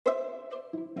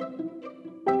And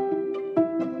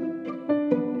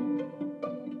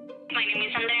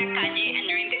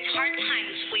during these hard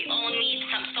times, we all need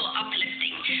some soul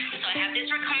uplifting. So I have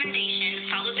this recommendation.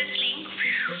 Follow this link,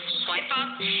 swipe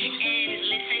up, and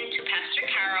listen to Pastor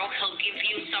CARO. He'll give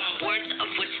you some words of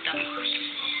wisdom.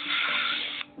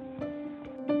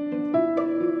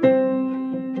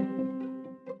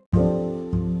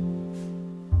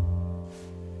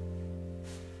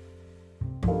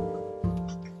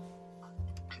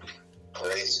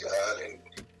 Praise God, and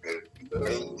good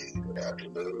morning, good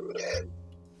afternoon, and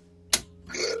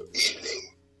good evening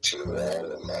to all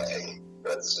of my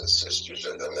brothers and sisters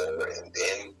in the Lord, and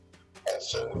then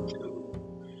also to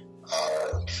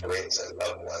our friends and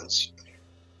loved ones.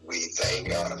 We thank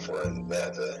God for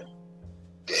another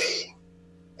day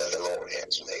that the Lord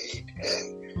has made,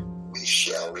 and we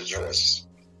shall rejoice,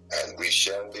 and we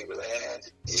shall be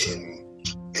glad in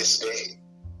this day.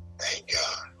 Thank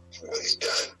God for what He's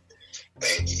done.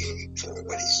 Thank Him for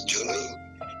what He's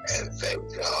doing, and thank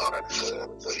God for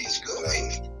what He's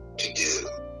going to do.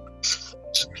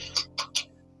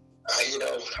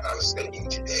 I was thinking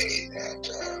today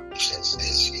that since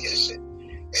this is a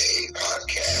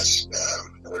podcast,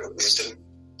 Word of Wisdom,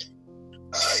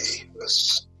 I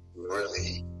was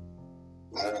really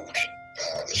moved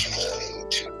this morning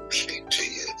to speak to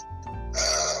you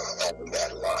on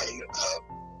that line of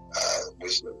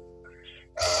wisdom.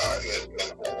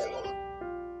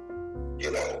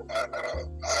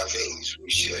 Our things, we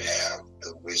should have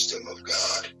the wisdom of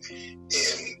God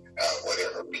in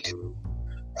whatever we do,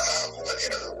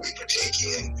 whatever we partake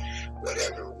in,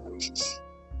 whatever we,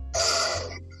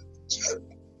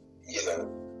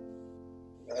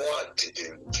 want to do.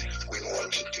 We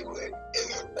want to do it in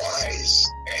a wise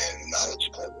and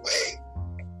knowledgeable way.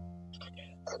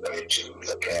 I wanted to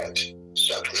look at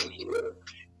something here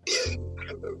in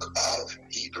the book of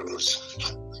Hebrews.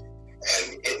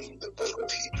 And in the book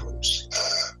of Hebrews,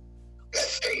 that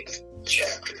faith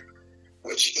chapter,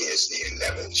 which is the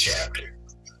 11th chapter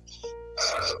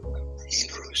of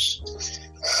Hebrews,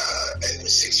 and the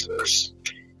 6th verse,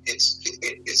 it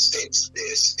states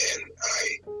this, and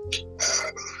I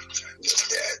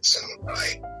looked at some of my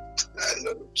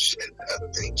notes and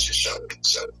other things to show it.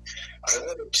 So I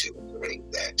wanted to bring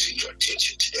that to your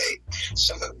attention today.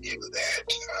 Some of you that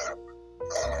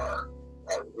are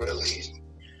really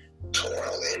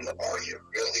toiling, or you're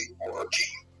really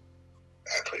working,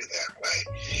 I put it that way,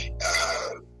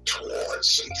 towards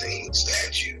some things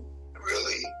that you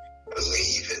really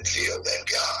believe and feel that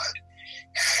God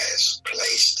has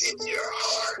placed in your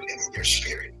heart and in your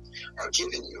spirit, or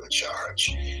given you a charge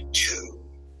to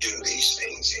do these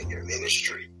things in your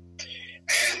ministry.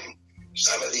 And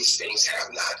some of these things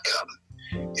have not come,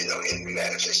 in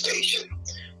manifestation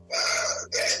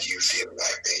that you feel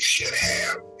like they should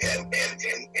have, and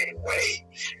in a way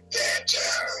that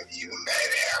you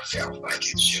might have felt like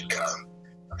it should come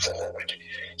forward.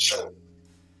 So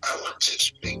I want to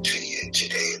speak to you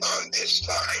today on this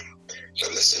line. So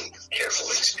listen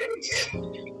carefully today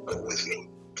and go with me.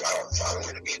 Follow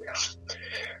with me now.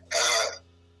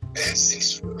 That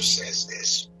 6th verse says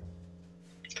this: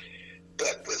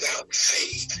 but without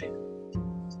faith,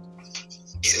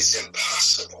 it is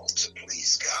impossible to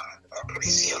please God or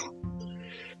please Him.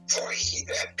 For he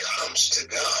that comes to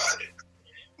God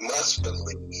must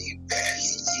believe that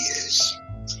He is,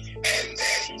 and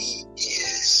that He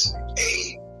is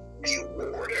a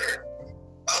rewarder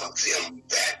of them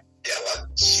that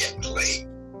diligently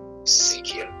seek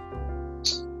Him.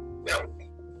 Now,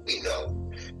 we know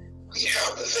we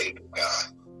have the faith of God,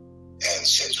 and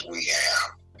since we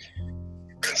have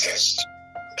confessed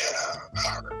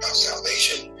our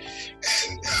salvation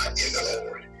and in the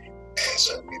Lord, and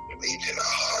so we believed in our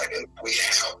heart, and we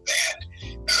have that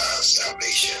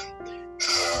salvation.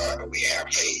 We have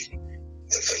faith,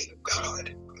 the faith of God,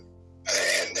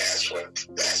 and that's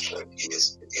what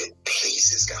is. It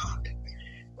pleases God.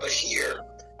 But here,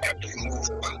 after we move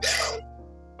on down,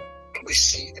 we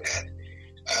see that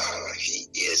He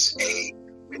is a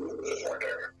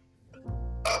rewarder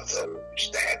of those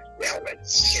that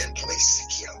diligently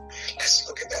seek Him. Let's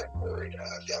look at that word,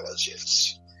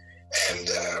 diligence. And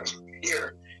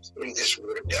here, in this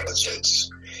word diligence,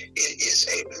 it is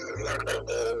a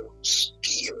learnable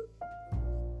skill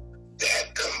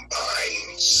that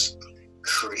combines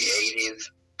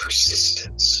creative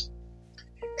persistence,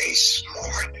 a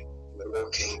smart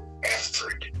working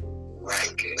effort,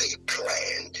 rightly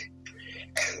planned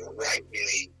and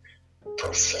rightly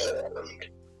performed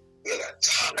in a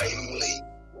timely,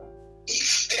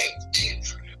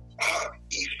 effective,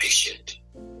 efficient,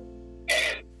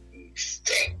 and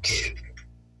effective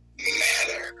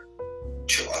manner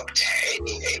to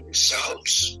obtaining a result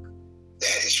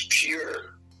that is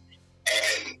pure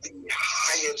and the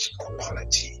highest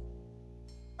quality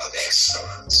of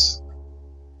excellence.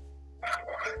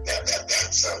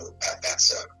 That's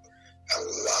a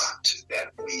lot that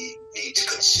we need to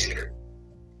consider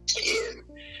in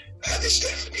this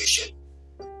definition.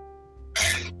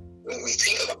 And when we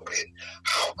think about it,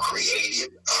 how creative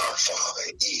our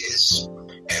Father is,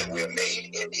 and we're made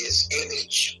in His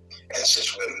image. And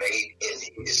since we're made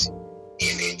in His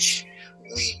image,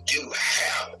 we do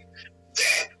have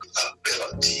that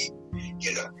ability,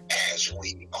 as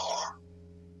we are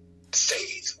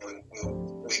faith.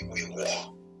 We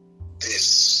walk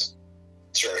this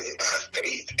journey by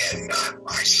faith and not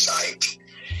by sight.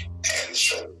 And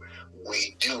so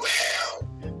we do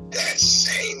have that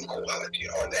same quality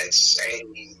or that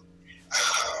same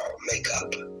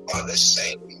makeup or the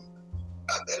same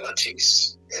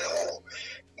abilities,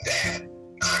 that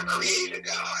our Creator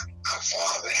God, our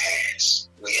Father has.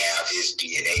 We have His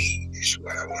DNA, is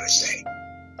what I want to say.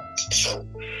 So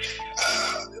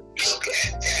look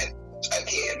at that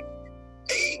again,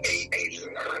 a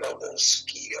learnable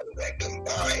skill that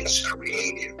combines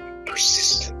creative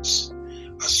persistence,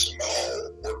 a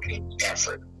small working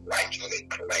effort rightly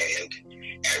planned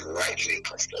and rightly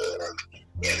performed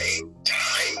in a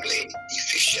timely,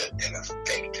 efficient, and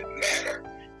effective manner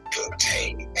to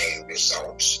obtain a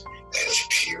result that is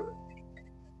pure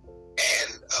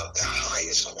and of the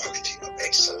highest quality of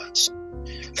excellence.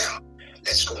 Now,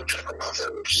 let's go to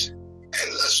Proverbs,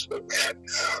 and let's look at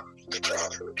the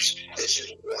Proverbs. This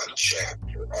is one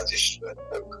chapter, or this is one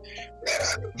book that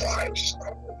I advise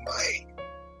my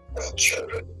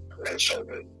children,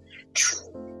 grandchildren, to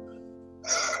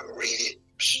read it,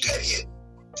 study it,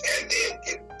 and then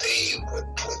if they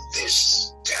would put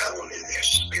this down in their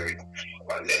spirit,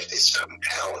 or let this come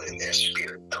down in their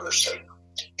spirit person,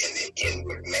 in the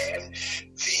inward man,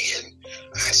 then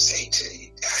I say to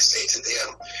them,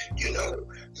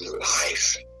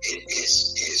 life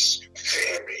is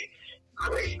very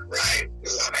great, right?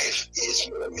 Life is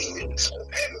more meaningful,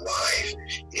 and life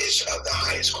is of the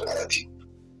highest quality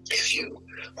if you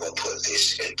will put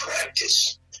this in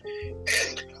practice.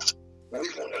 And we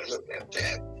want to look at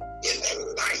that in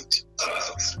the light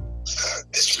of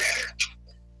this matter.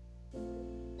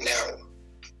 Now,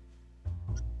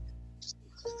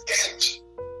 that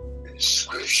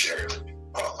scripture,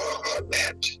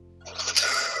 that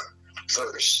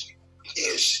verse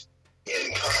is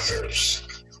in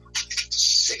Proverbs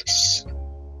 6,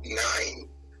 9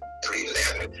 through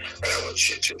 11. But I want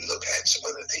you to look at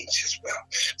some other things as well.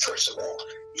 First of all,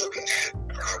 look at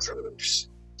Proverbs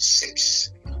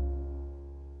 6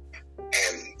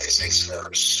 and the 6th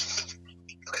verse.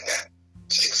 Look at that,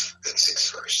 the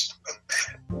 6th verse of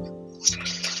that.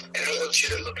 And I want you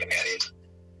to look at it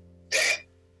that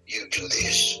you do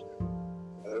this.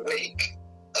 Wake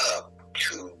up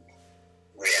to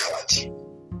reality.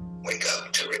 Wake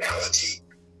up to reality.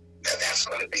 Now that's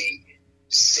going to be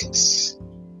 6th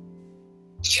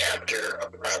chapter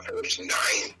of Proverbs 9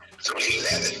 through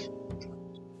 11.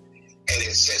 And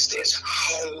it says this: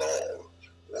 how long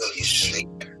will you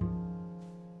sleep,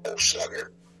 O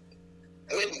sluggard?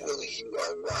 When will you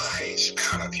arise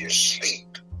out of your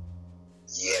sleep?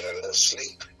 Yet a little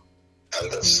sleep, a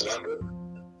little slumber,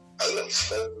 a little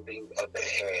folding of the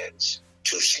hands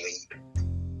to sleep.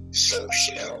 So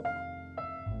shall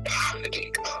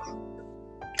poverty come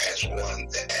as one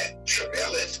that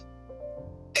travaileth,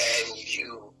 and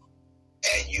you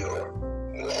and your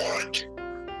want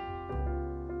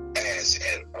as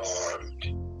an armed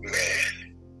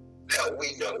man. Now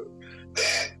we know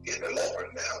that in the Lord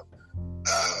now,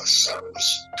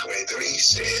 Psalms 23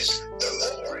 says,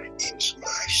 the Lord is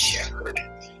my shepherd,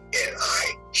 and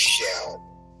I shall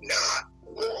not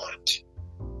want.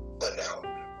 But now,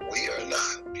 we are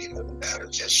not people that are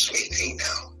just sleeping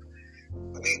now.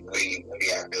 We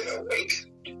have been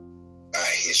awakened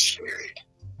by His Spirit.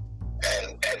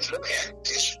 And look at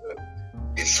this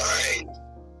one. Define,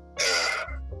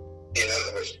 in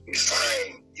other words,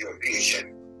 define your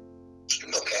vision.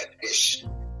 Look at this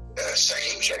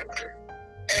same chapter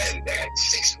and that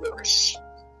 6th verse.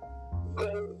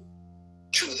 Go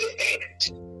to the end,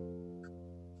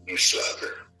 you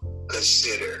sluggard,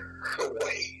 consider her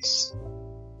ways.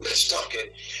 Let's talk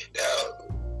it. Now,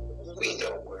 we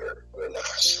know we're not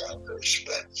sluggers,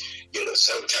 but,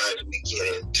 sometimes we get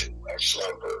into a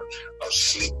slumber of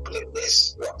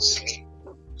sleeplessness. Well,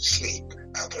 sleep,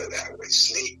 I'll put it that way,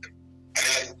 sleep.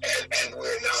 And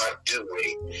we're not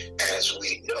doing as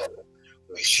we know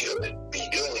we should be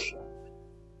doing,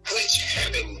 which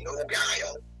having no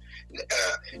guide,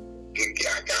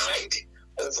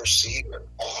 overseer,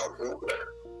 or ruler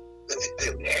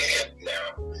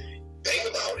Now, think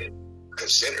about it.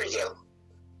 Consider him,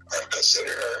 or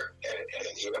consider her,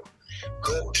 and him.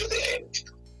 Go to the end,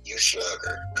 you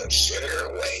sluggard. Consider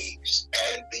her ways,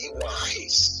 and be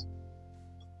wise,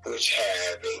 which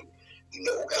having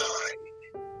no guide.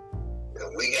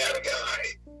 And we got a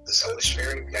guide. The Holy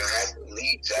Spirit guides and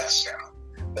leads us out.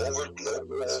 No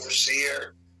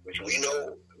overseer, which we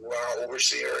know who our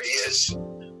overseer is,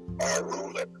 our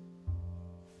ruler,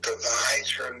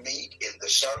 provides her meat in the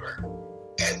summer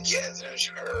and gathers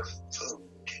her food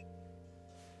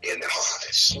in the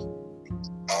harvest.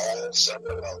 All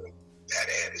summer long, that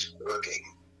ad is working.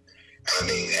 I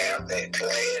mean, have that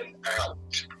plan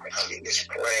out. I mean, it's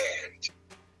planned.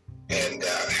 And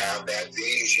have that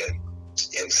vision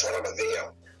in front of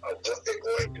them of what they're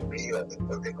going to be, of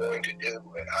what they're going to do,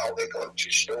 and how they're going to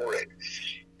store it.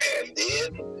 And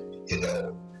then, you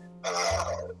know,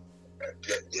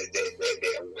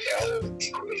 they're well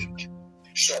equipped.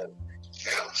 So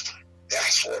now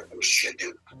that's what we should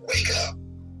do. Wake up,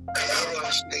 come out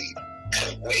of sleep,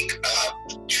 and wake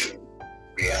up to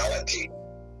reality.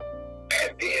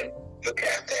 And then look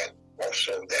at that,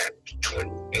 also that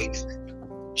 28th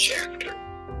chapter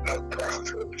of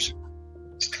Proverbs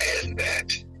and that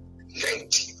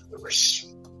 19th verse.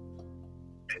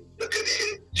 And look at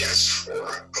it just for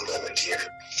a moment here.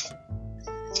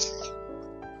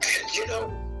 And you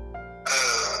know,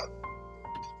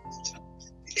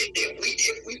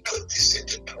 if we put this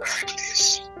into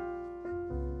practice,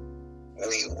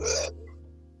 we will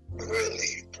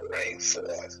really bring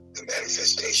forth the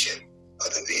manifestation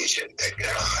of the vision that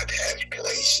God has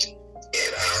placed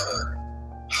in our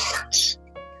hearts,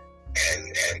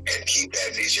 and keep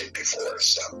that vision before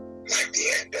us, like the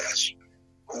end does.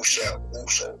 Whoso.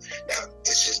 Now,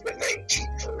 this is the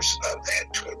 19th verse of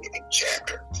that 28th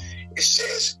chapter. It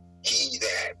says, he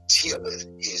that tilleth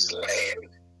his land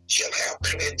shall have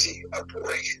plenty of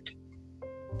bread,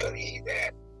 but he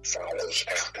that follows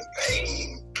after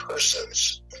vain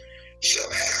persons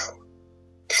shall have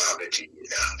poverty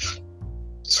enough.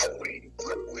 So we're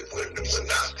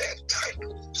not that type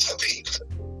of people.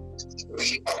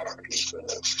 We are people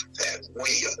that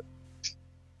will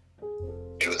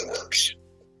do the works.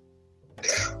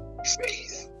 Now,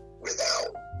 faith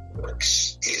without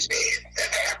works is dead.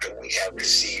 And after we have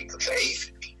received the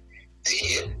faith,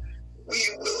 then we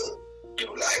will do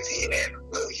like the ant.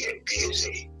 We'll get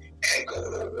busy and go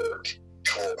to work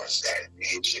towards that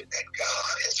vision that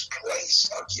God has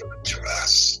placed or given to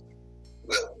us.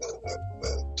 We'll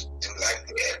do like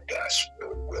the ant does.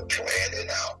 We'll plan it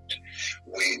out.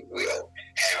 We will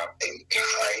have a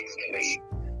kindly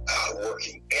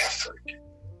working effort,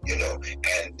 you know,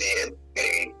 and then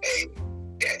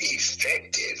an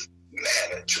effective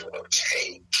manner to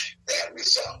obtain that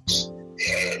results.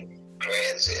 And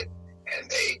plans it, and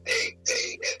they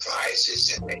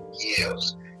advises and they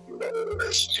gives, you know,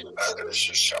 orders to others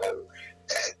to show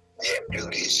that their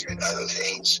duties and other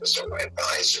things, so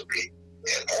advisory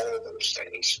and all of those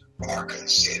things are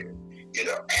considered, you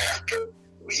know, after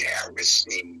we have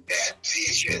received that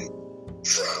vision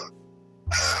from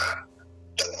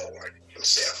the Lord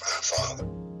himself, our Father.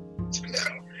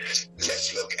 Now,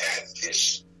 let's look at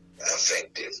this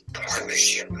effective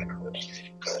partnership.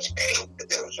 Those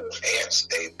ants,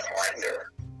 they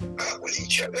partner with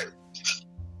each other,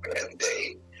 and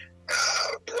they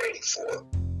bring forth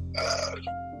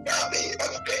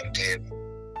effective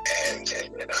and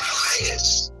the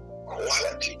highest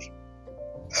quality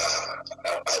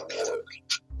of work,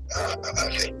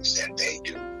 things that they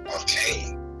do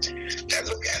obtain. Now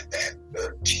look at that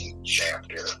 13th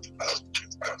chapter of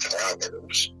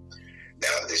Proverbs.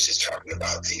 Now this is talking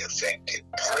about the effective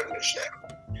partners now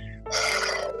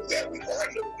that we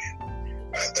partner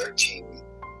with, 13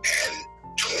 and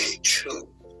 22.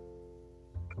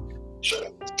 So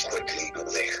quickly go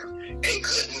there. A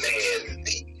good man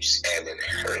leaves an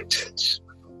inheritance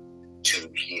to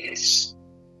his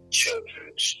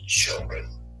children's children,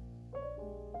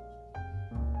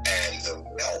 and the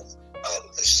wealth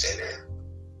of the sinner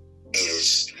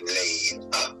is laid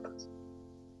up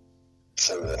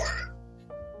for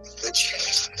the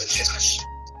just.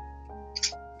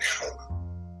 Now,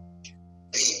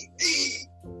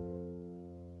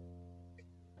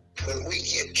 when we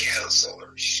get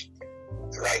counselors,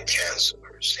 the right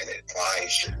counselors and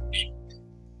advisors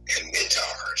and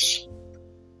mentors,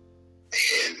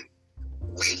 then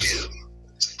we do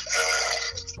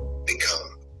become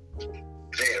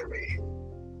very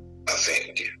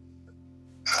effective,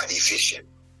 efficient,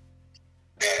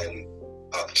 and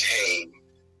obtain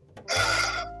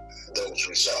those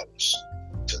results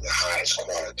to the highest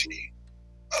quality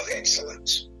of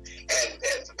excellence. And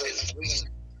when we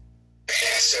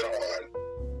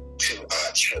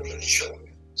children's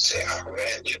children, say our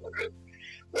grandchildren.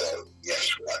 Well, guess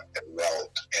what? The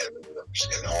wealth and the works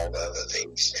and all the other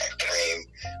things that came,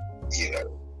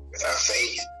 with our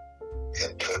faith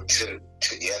and put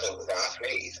together with our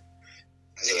faith,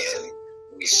 then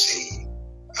we see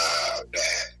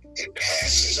that it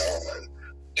passes on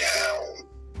down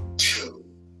to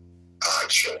our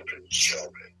children's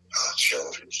children, our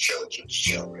children's children's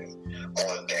children,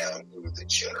 on down through the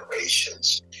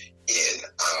generations in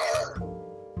our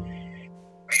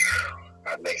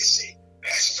legacy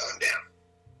passes on down.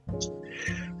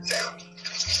 Now,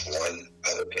 one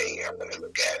other thing I want to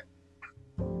look at,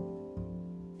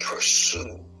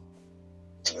 pursue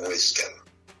wisdom.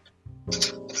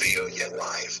 Build your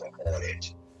life on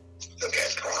it. Look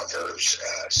at Proverbs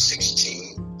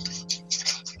 16.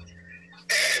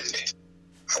 And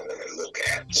I want to look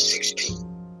at 16.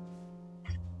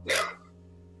 Now,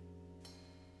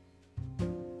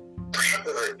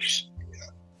 Proverbs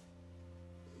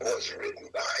was written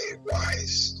by a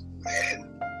wise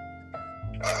man,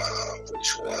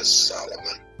 which was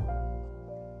Solomon.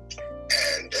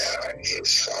 And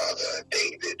his father,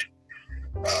 David,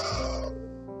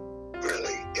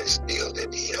 really instilled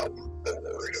in him the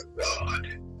word of God.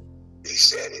 He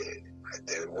said,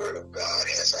 the word of God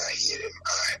have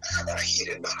I hid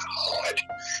in my heart,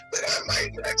 that I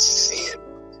might not sin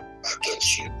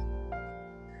against you.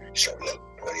 So look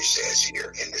what he says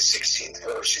here in the 16th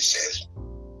verse. It says,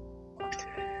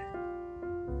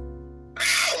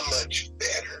 how much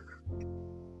better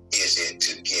is it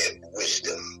to get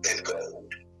wisdom than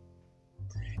gold,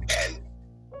 and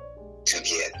to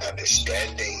get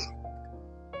understanding,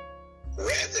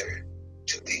 rather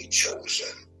to be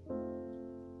chosen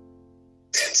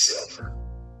than silver.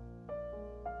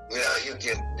 Now you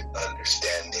get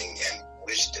understanding and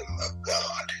wisdom of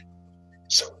God.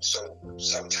 So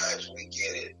sometimes we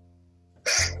get it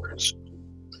backwards.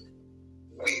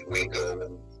 We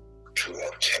go to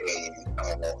obtain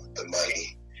the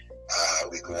money.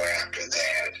 We go after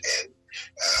that,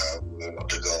 and we want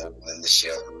the gold and the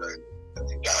silver and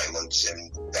the diamonds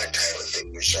and that type of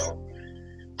thing or so.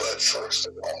 But first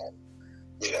of all,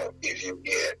 if you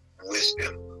get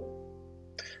wisdom,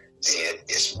 then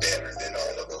it's better than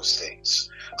all of those things.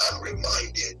 I'm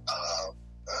reminded of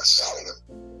Solomon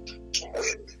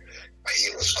when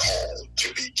he was called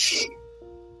to be king,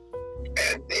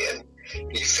 and then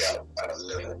he felt a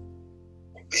little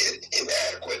bit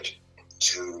inadequate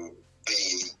to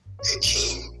be a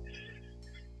king.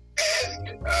 And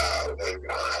when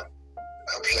God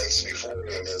placed before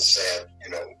him and said,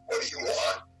 what do you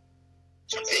want?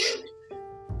 Then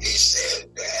he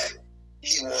said that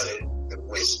he wanted the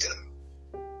wisdom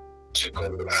to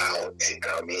go out and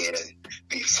come in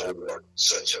before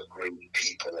such a great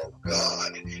people of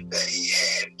God that he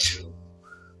had to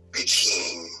be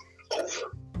king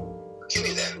over. Give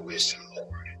me that wisdom,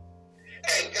 Lord.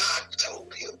 And God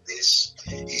told him this.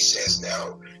 He says,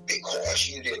 now, because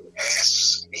you didn't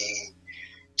ask me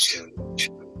to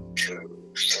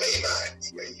slay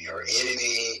your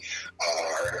enemy,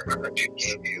 or to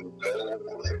give you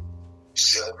gold and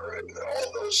silver and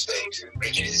all those things and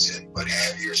riches and what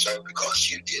have you, so because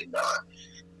you did not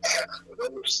ask for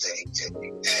those things and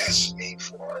you asked me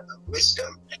for the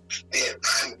wisdom, then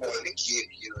I'm going to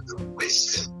give you the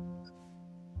wisdom.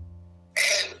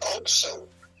 And also,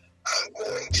 I'm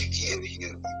going to give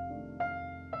you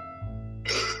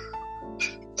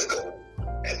the gold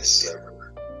and the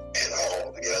silver and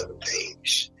all the other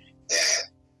things that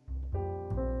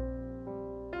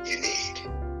you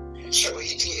need. So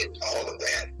he did all of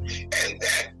that. And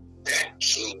that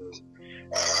king,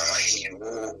 he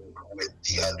ruled with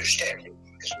the understanding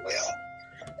as well.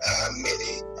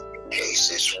 Many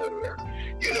cases where,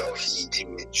 he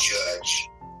didn't judge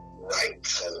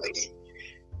rightfully,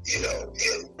 in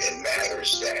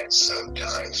matters that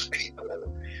sometimes people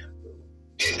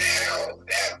didn't have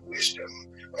that wisdom,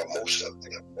 or most of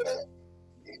them, well,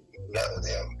 none of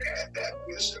them had that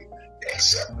wisdom,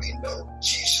 except we know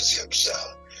Jesus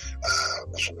himself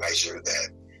was wiser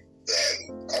than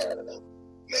all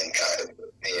mankind.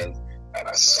 And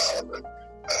Solomon,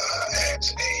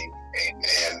 as a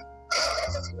man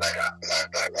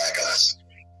like us,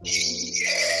 he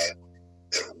had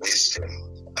the wisdom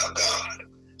of God.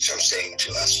 So I'm saying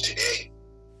to us today,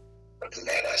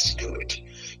 let us do it,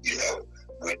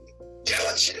 with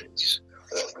diligence,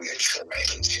 what we are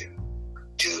trying to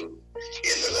do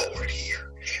in the Lord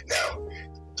here. Now,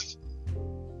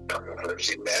 verse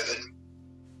 11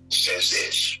 says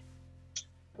this,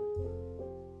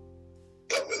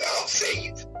 but without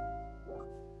faith,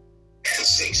 and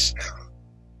 6 now,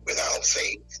 without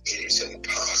faith, it is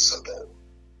impossible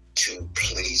to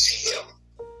please him.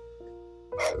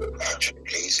 to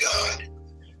please God.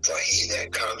 For he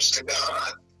that comes to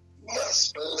God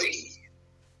must believe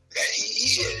that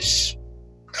he is.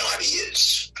 God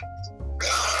is.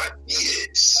 God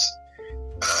is.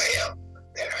 I am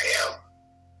that I am,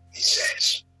 he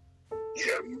says. You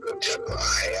know, you go tell him,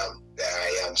 I am that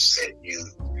I am sent you.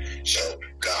 So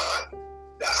God,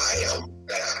 the I am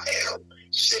that I am,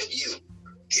 sent you,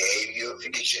 gave you a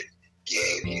vision,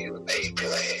 gave you a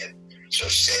plan. So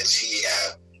since he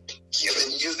have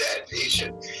given you that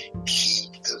vision,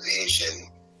 keep the vision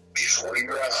before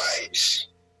your eyes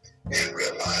and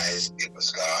realize it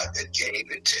was God that gave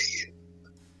it to you.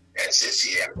 And since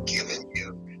he have given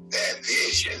you that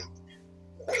vision,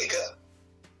 wake up.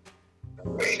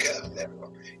 Wake up.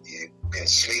 You've been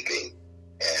sleeping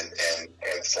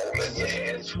and folding your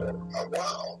hands for a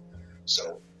while.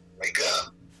 So wake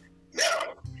up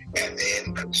now and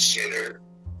then consider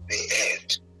the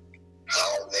ant,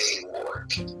 how they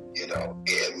work, you know,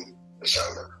 in the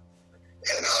summer,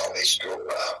 and how they grow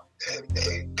up and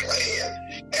they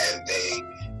plan and they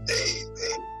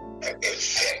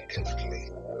effectively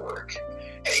work.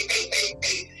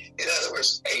 In other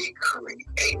words, a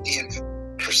creative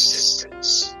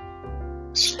persistence,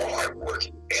 smart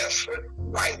working effort,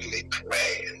 rightly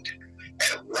planned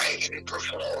and rightly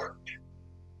performed.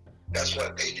 That's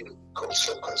what they do.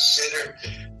 So consider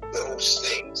those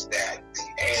things that the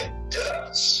ant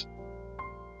does.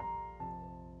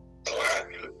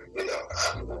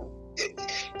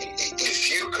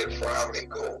 If you could probably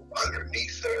go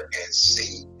underneath her and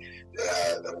see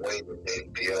the way that they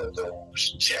build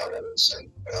those channels and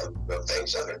the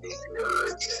things underneath the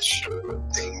earth and store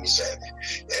things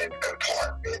and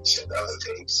compartments and other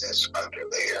things that's under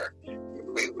there,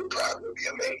 we would probably be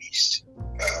amazed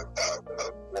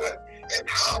of what and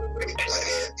how they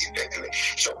plan effectively.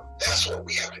 So that's what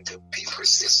we have to do. Be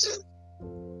persistent.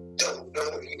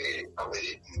 Don't eat it and quit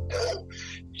it. Don't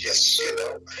just,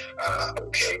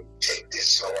 okay, take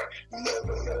this, Lord.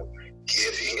 No.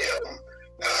 Give him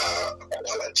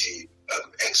quality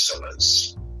of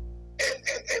excellence and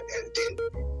then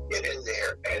get in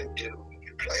there and do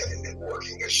your planning and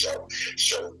working yourself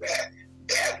so that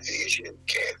vision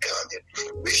can come into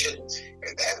fruition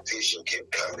and that vision can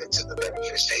come into the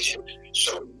manifestation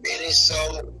so many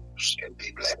souls can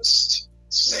be blessed,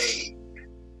 saved,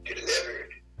 delivered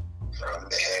from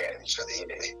the hands of the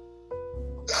enemy.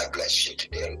 God bless you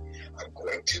today. I'm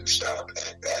going to stop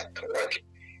at that point,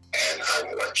 and I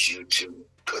want you to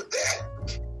put that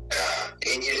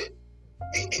in you.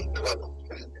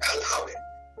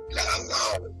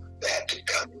 Allow that to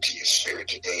come into your spirit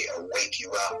today and wake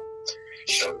you up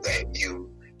so that you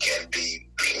can be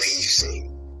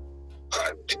pleasing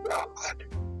unto God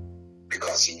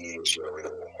because he is your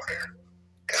rewarder.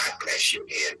 God bless you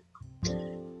again.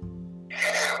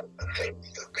 Have a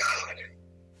faith.